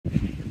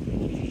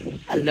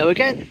Hello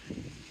again.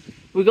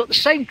 We've got the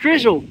same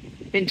drizzle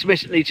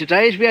intermittently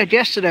today as we had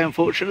yesterday,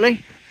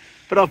 unfortunately,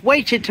 but I've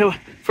waited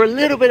for a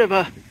little bit of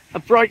a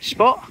bright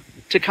spot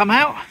to come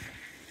out,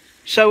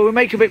 so we'll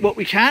make of it what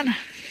we can.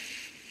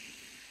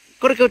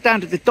 Got to go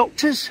down to the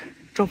doctor's,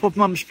 drop off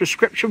Mum's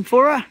prescription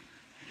for her,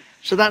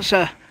 so that's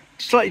a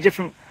slightly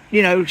different,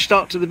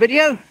 start to the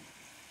video,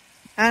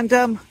 and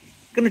going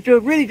to do a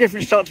really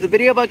different start to the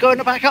video by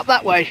going back up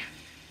that way.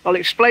 I'll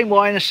explain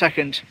why in a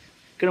second.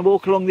 Going to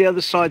walk along the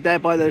other side there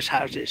by those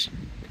houses.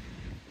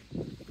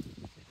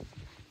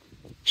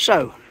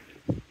 So,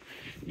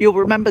 you'll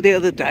remember the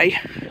other day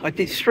I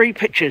did 3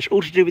 pictures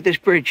all to do with this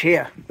bridge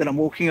here that I'm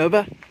walking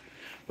over,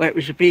 where it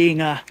was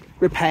being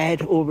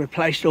repaired or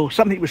replaced, or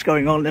something was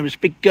going on. There was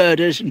big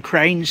girders and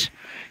cranes,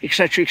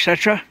 etc,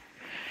 etc,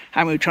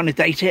 and we were trying to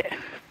date it,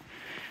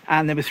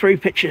 and there were 3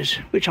 pictures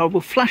which I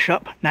will flash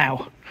up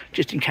now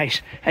just in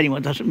case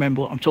anyone doesn't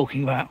remember what I'm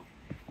talking about.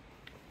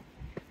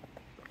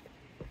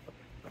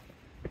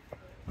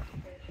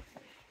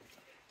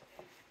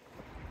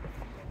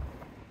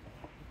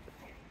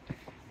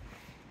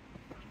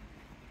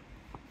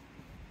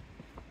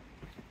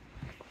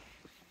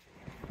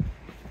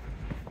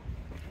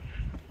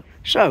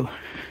 So,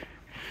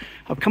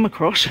 I've come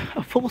across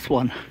a 4th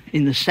one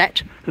in the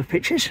set of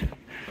pictures,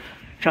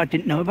 which I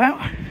didn't know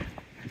about.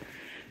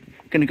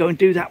 Going to go and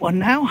do that one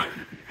now,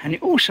 and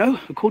it also,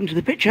 according to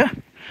the picture,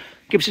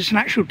 gives us an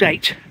actual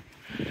date.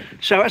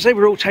 So, as they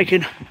were all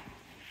taken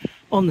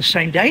on the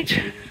same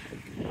date,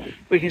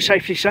 we can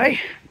safely say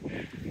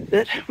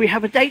that we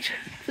have a date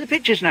for the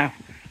pictures now.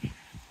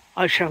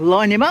 I shall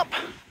line him up,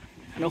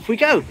 and off we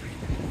go.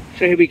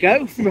 So here we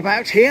go, from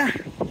about here,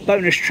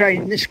 bonus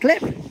train in this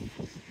clip.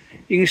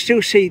 You can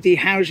still see the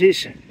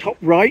houses top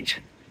right,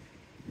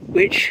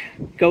 which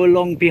go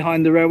along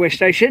behind the railway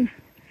station.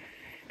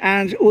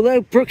 And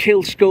although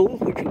Brookhill School,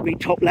 which would be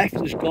top left,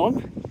 is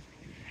gone,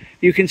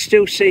 you can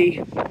still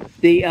see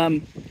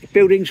the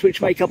buildings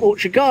which make up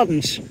Orchard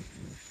Gardens.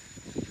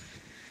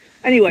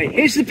 Anyway,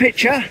 here's the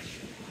picture.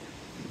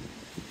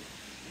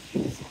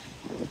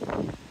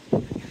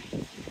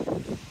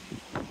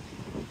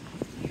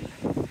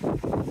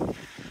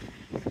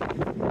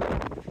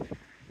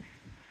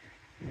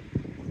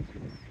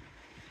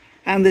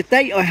 And the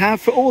date I have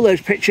for all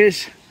those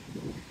pictures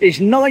is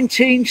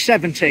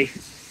 1970.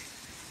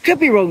 Could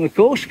be wrong, of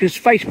course, because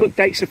Facebook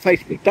dates are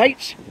Facebook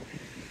dates,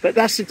 but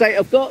that's the date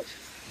I've got,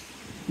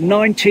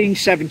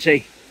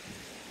 1970.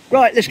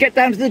 Right, let's get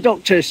down to the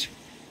doctor's.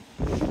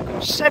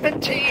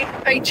 17,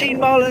 18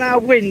 mile an hour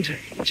wind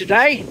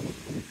today,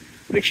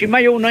 which you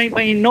may or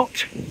may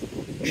not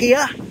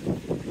hear,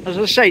 as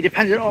I say,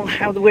 depending on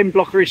how the wind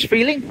blocker is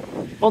feeling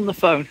on the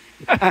phone.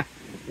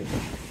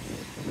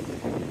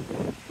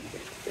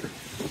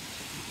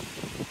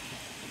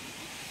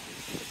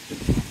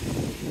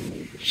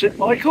 St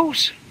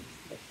Michael's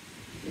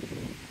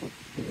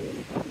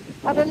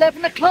at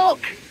 11 o'clock.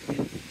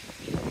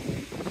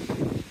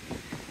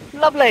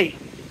 Lovely.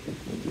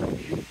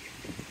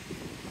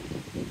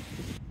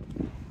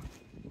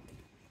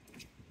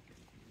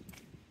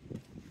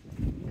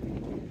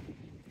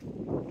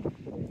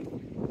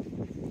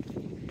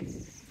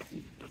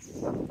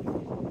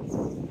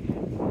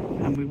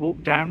 And we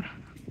walk down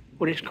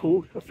what is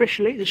called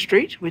officially the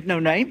street with no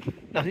name,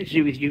 nothing to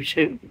do with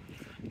U2,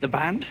 the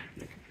band,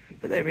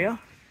 but there we are.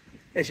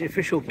 There's the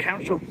official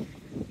council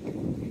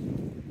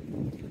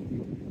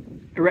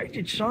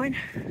erected sign.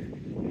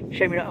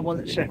 Shame we don't have one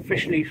that's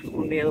officially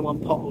on the other one,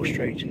 Pothole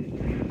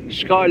Street.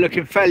 Sky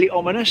looking fairly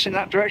ominous in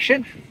that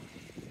direction,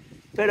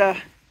 but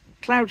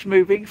clouds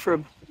moving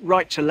from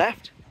right to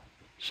left,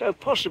 so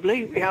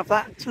possibly we have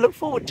that to look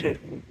forward to.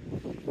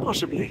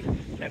 Possibly.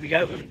 There we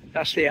go.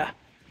 That's the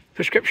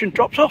prescription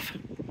dropped off.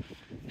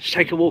 Let's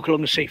take a walk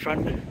along the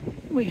seafront.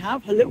 We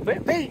have a little bit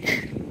of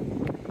beach.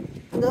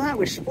 Look at that,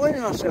 we're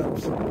spoiling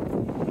ourselves.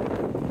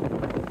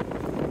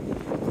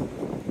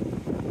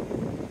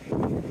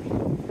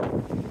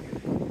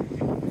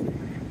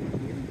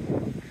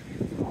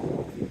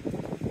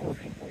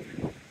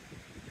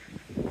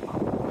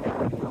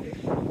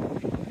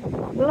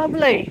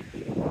 Lovely.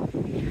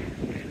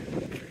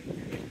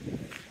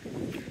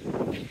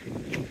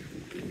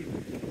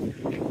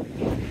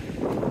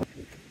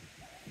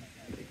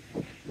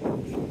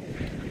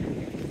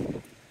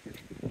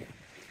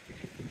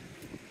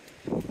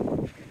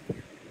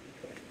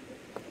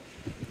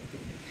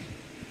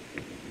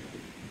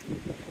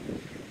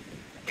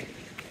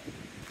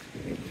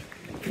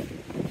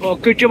 Well,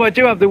 good job I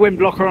do have the wind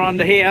blocker on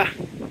under here.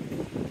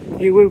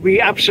 You will be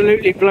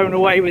absolutely blown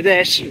away with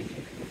this.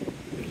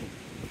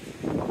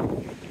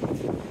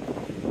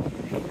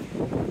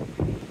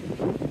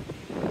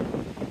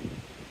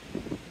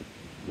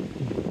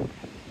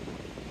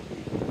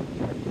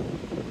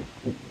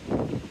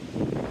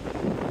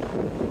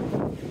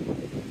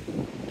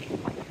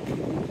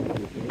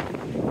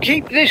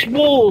 Keep this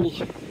wall,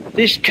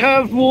 this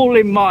curved wall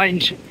in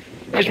mind,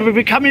 because we'll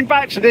be coming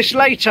back to this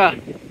later.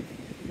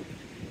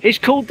 It's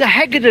called the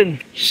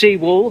Hegadon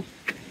Seawall.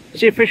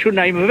 It's the official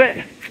name of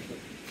it.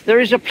 There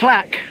is a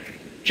plaque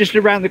just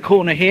around the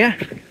corner here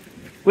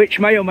which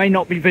may or may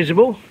not be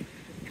visible.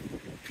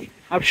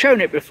 I've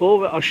shown it before,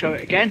 but I'll show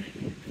it again.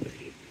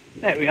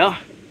 There we are.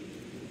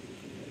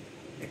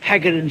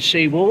 Hegadon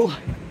Seawall,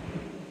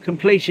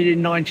 completed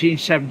in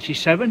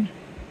 1977.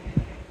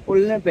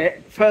 Well, in a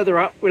bit further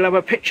up, we'll have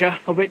a picture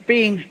of it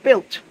being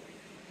built.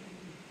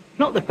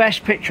 Not the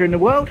best picture in the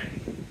world,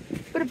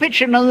 but a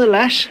picture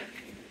nonetheless.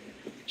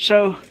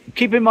 So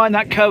keep in mind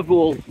that curved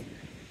wall.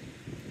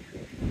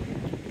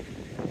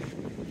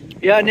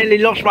 Yeah, I nearly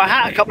lost my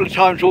hat a couple of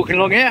times walking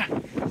along here.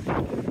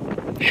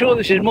 I'm sure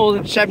this is more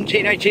than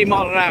 17, 18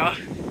 miles an hour.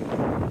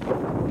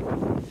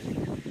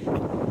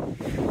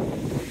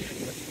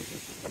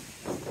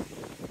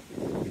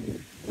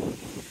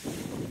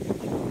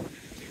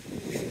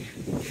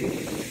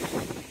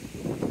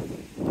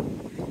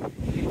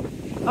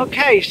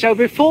 Okay, so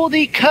before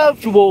the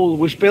curved wall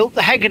was built,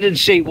 the Hegadon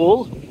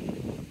Seawall,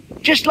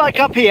 just like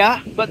up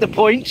here, but the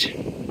point,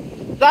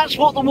 that's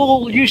what the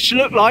wall used to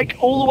look like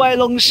all the way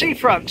along the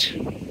seafront.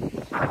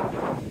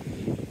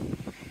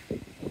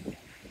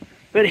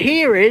 But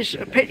here is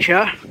a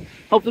picture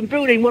of them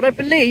building what I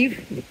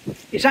believe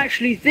is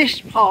actually this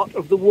part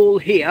of the wall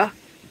here.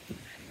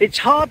 It's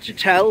hard to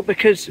tell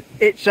because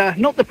it's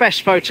not the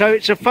best photo,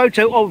 it's a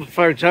photo of a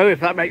photo,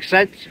 if that makes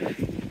sense.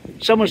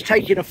 Someone's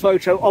taking a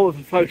photo of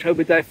a photo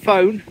with their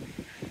phone.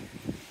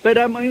 But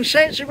I'm going to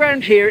say it's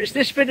around here, it's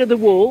this bit of the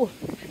wall,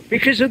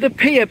 because of the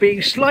pier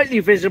being slightly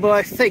visible,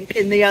 I think,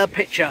 in the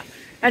picture.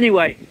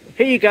 Anyway,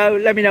 here you go,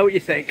 let me know what you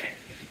think.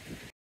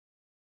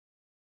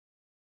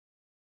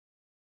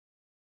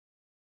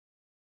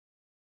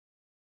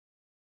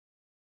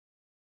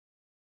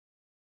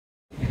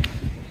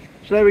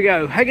 So there we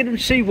go, Hegadon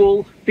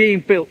Seawall being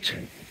built.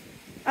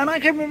 And I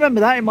can remember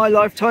that in my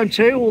lifetime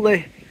too, all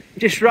the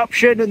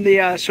disruption and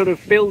the sort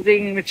of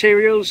building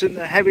materials and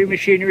the heavy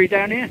machinery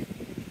down here.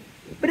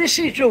 But it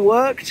seems to have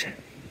worked,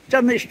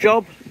 done this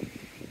job.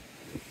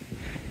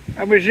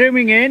 And we're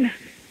zooming in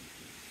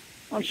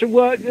on some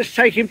work that's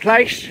taking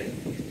place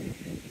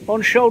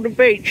on Shoulder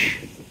Beach.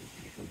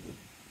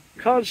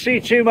 Can't see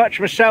too much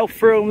myself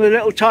through on the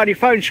little tiny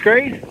phone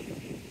screen,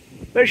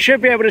 but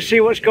should be able to see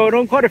what's going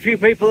on. Quite a few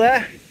people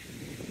there.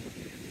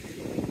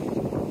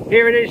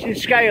 Here it is in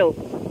scale.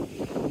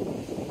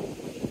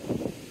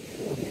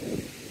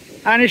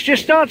 And it's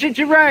just starting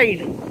to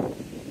rain.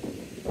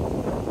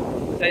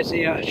 There's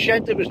the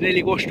shed that was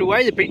nearly washed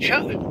away, the beach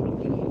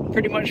hut.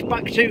 Pretty much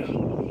back to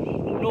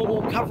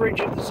normal coverage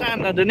of the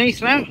sand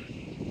underneath now.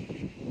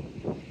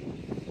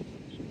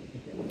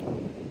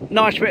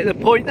 Nice bit of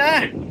the point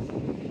there.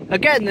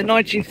 Again, the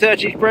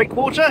 1930s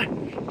breakwater,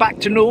 back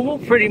to normal,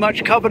 pretty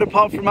much covered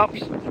apart from up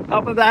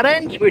at that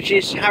end, which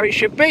is how it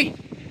should be.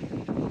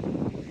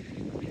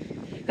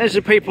 There's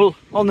the people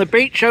on the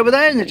beach over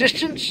there in the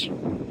distance,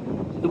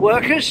 the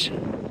workers.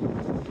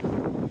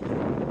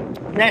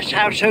 Ness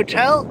House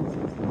Hotel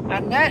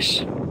and Ness.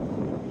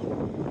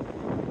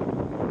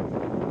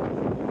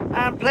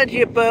 And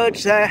plenty of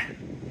birds there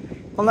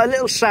on that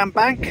little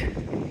sandbank,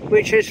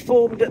 which has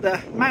formed at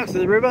the mouth of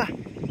the river.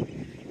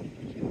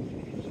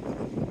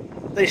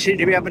 They seem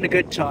to be having a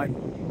good time.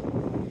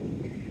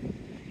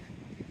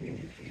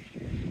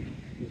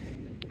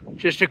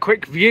 Just a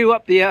quick view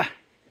up the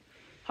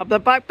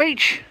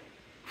Backbeach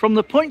from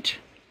the point.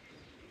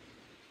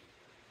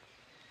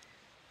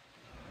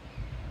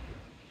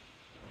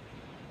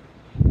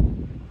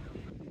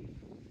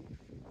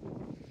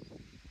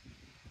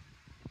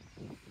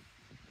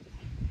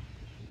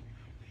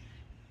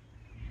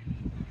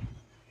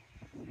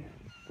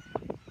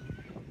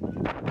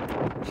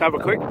 Let's have a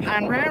quick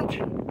pan round.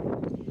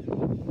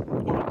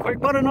 Not a quick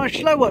one, a nice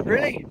slow one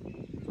really.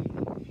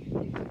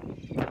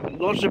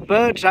 Lots of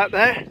birds out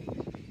there.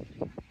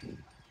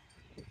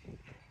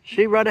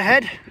 See right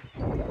ahead.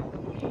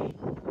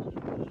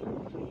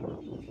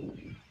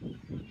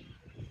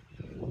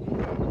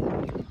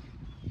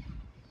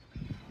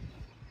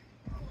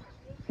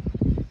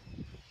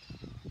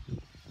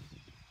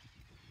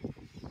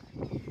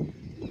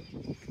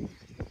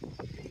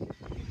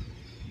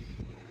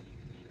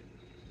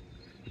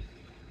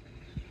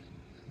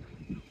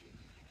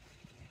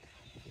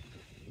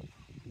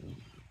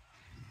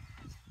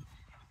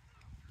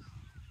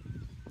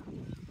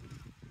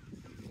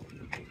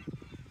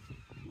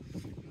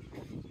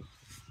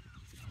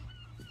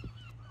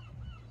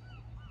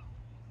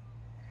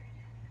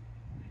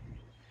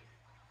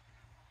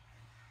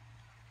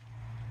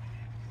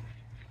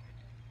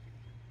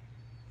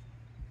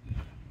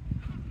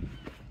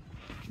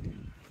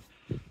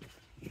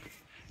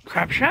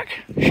 Crab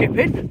Shack,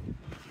 shipping,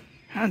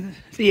 and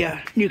the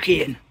Nuki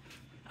Inn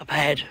up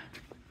ahead.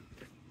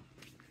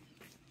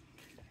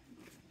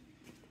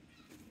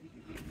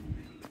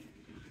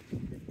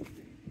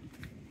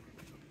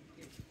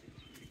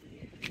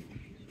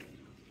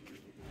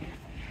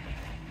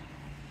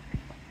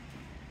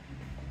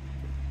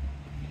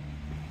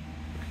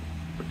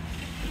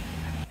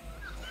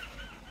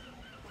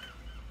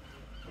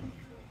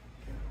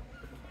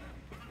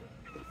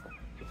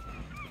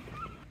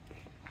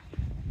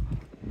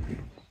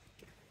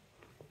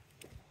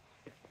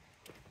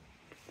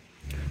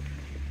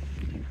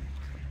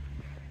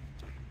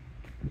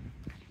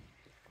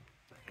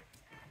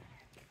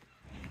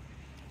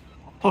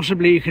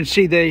 Possibly you can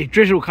see the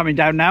drizzle coming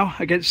down now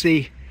against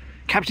the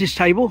captain's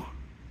table.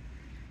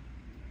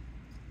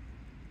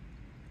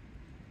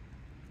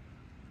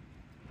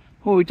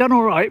 Well, we've done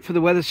all right for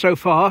the weather so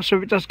far, so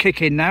if it does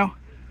kick in now,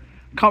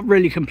 can't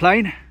really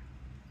complain.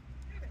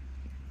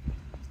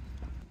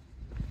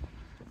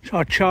 So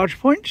our charge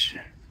points,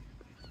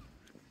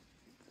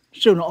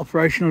 still not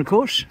operational of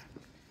course,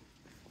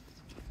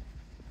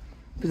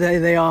 but there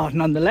they are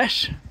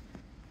nonetheless.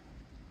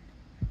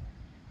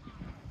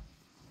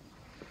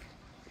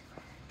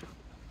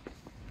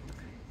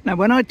 Now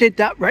when I did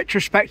that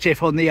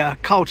retrospective on the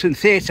Carlton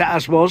Theatre,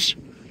 as was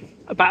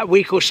about a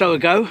week or so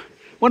ago,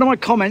 one of my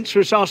comments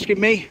was asking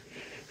me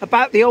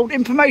about the old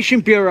information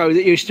bureau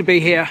that used to be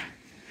here.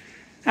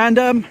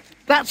 And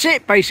that's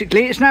it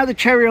basically. It's now the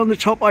cherry on the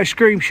top ice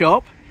cream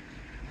shop.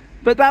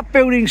 But that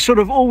building's sort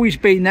of always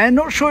been there.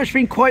 Not sure it's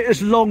been quite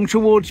as long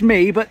towards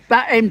me, but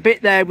that end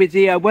bit there with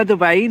the weather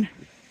vane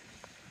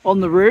on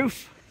the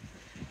roof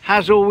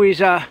has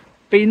always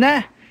been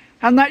there.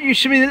 And that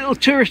used to be the little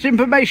tourist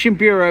information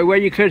bureau where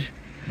you could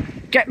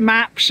get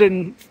maps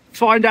and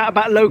find out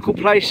about local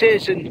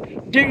places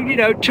and do, you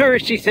know,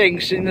 touristy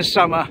things in the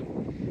summer.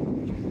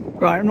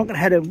 Right, I'm not going to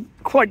head home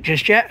quite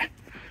just yet. I'm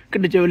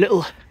going to do a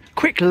little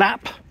quick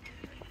lap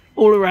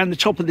all around the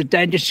top of the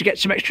den just to get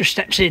some extra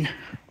steps in.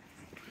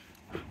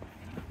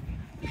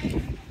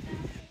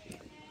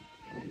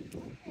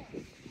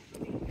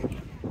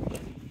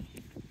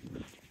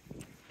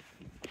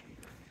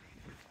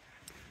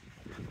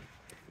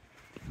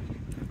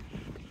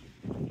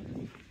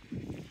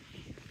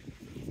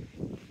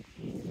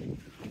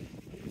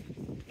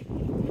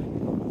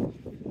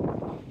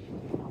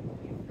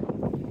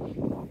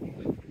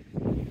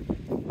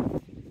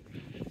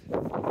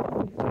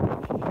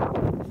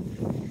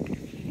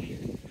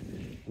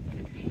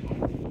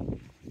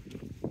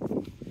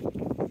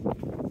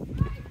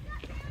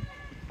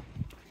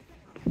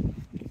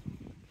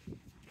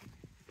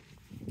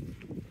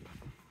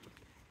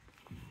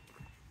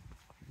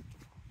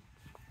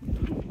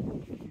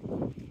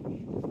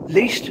 At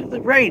least the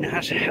rain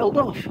has held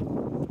off.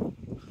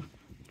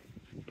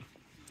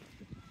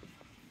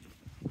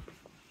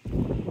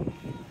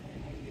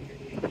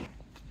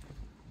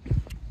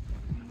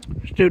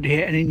 Still to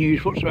hear any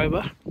news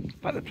whatsoever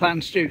about the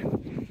plans to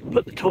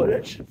put the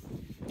toilets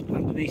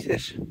underneath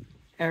this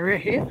area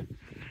here,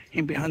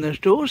 in behind those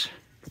doors.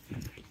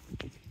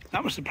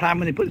 That was the plan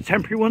when they put the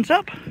temporary ones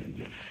up.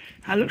 And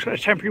it looks like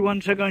the temporary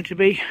ones are going to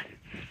be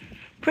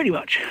pretty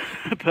much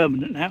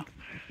permanent now.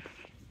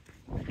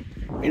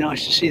 Be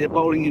nice to see the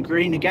bowling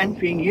green again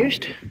being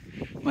used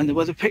when the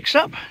weather picks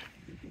up.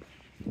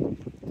 In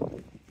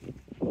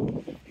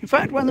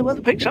fact, when the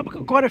weather picks up, I've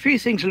got quite a few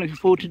things I'm looking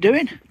forward to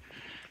doing.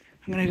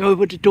 I'm going to go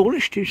over to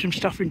Dawlish, do some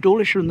stuff in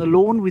Dawlish on the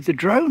lawn with the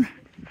drone.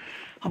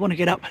 I want to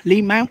get up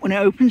Lee Mount when it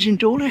opens in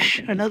Dawlish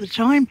another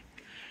time.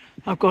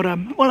 I've got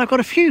I've got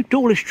a few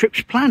Dawlish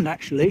trips planned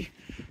actually,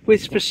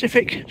 with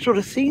specific sort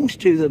of themes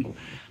to them.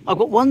 I've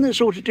got one that's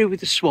all to do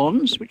with the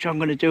swans, which I'm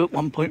going to do at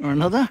one point or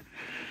another.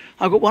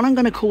 I've got one I'm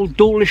going to call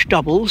Dawlish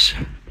Doubles,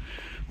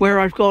 where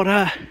I've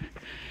got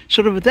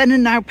sort of then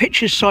and now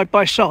pictures side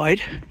by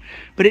side,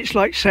 but it's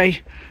like,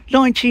 say,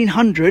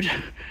 1900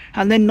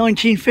 and then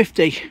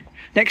 1950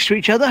 next to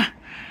each other.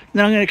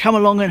 Then I'm going to come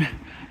along and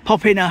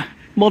pop in a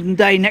modern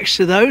day next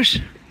to those.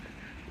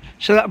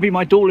 So that'll be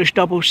my Dawlish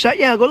Doubles set.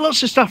 Yeah, I've got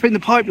lots of stuff in the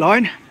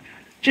pipeline,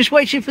 just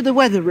waiting for the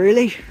weather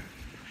really.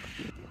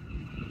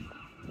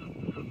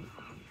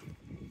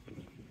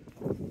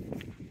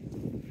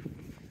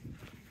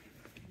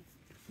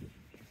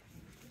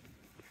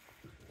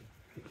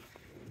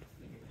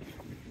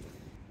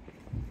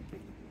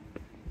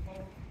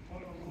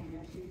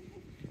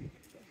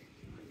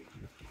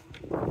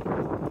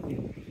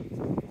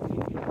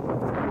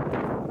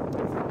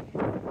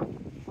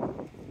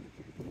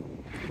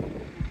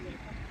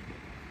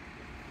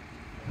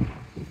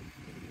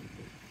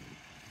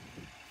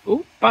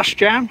 Oh, bus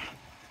jam.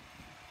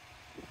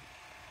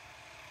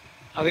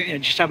 I think they're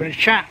just having a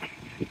chat.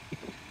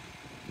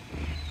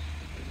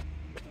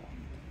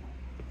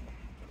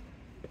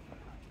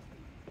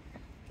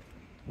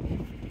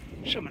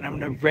 Someone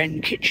having a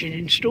Wren kitchen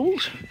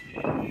installed.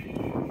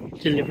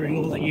 Delivering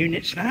all the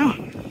units now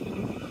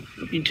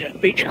into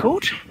Beach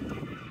Court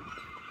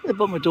at the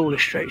bottom of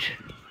Dawlish Street,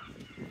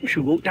 which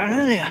we walked down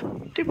earlier,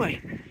 didn't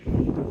we?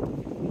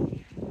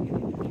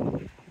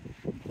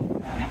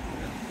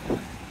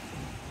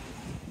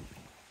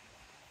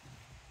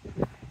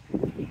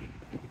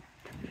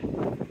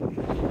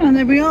 And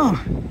there we are,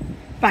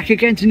 back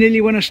again to nearly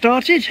when I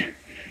started,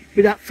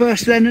 with that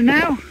first then and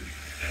now.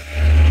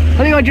 I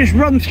think I'll just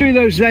run through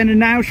those then and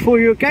nows for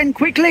you again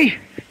quickly,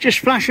 just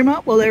flash them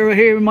up while they were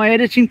here in my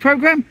editing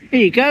program.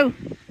 Here you go.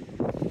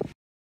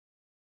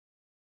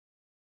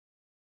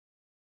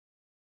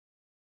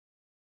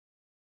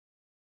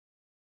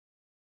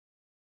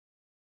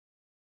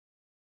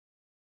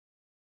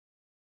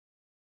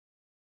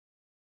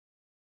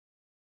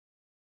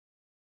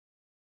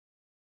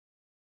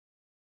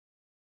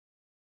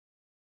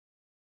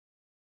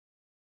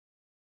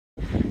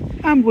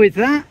 And with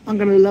that, I'm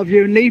going to love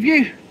you and leave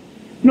you.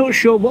 Not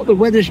sure what the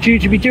weather's due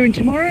to be doing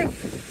tomorrow,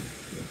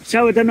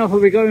 so I don't know if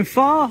I'll be going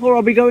far or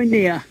I'll be going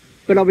near,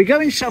 but I'll be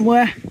going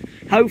somewhere.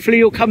 Hopefully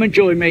you'll come and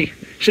join me.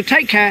 So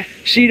take care,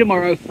 see you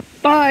tomorrow.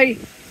 Bye.